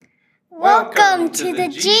Welcome to the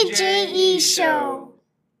GJE Show.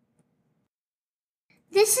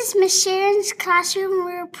 This is Miss Sharon's classroom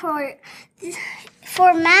report.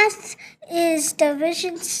 For math is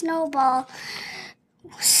Division Snowball.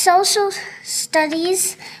 Social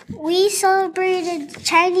studies, we celebrated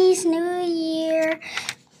Chinese New Year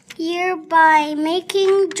by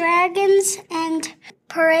making dragons and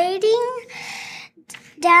parading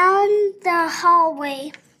down the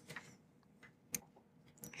hallway.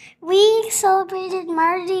 We celebrated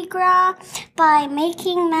Mardi Gras by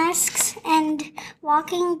making masks and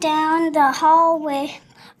walking down the hallway,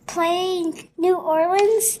 playing New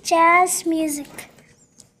Orleans jazz music.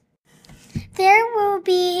 There will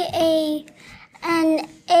be an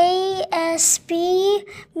ASB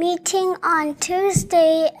meeting on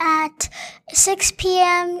Tuesday at 6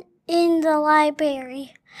 p.m. in the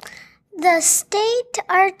library. The state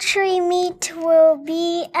archery meet will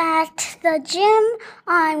be at the gym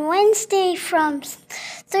on Wednesday from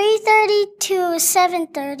 3:30 to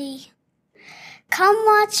 7:30. Come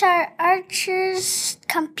watch our archers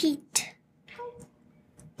compete.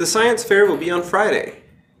 The science fair will be on Friday.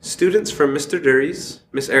 Students from Mr. Dury's,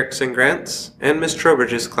 Miss Erickson-Grant's, and Miss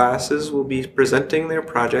Trowbridge's classes will be presenting their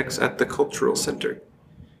projects at the Cultural Center.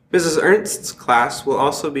 Mrs. Ernst's class will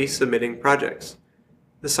also be submitting projects.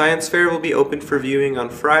 The science fair will be open for viewing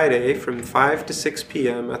on Friday from 5 to 6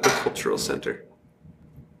 p.m. at the Cultural Center.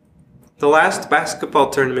 The last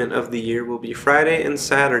basketball tournament of the year will be Friday and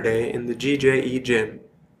Saturday in the GJE gym.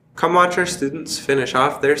 Come watch our students finish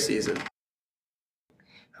off their season.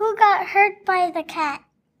 Who got hurt by the cat?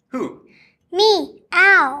 Who? Me.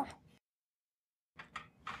 Ow.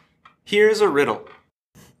 Here's a riddle.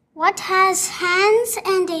 What has hands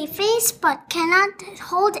and a face but cannot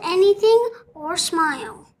hold anything or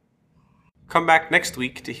smile? Come back next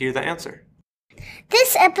week to hear the answer.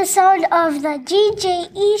 This episode of the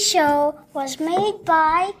GJE Show was made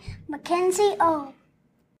by Mackenzie O.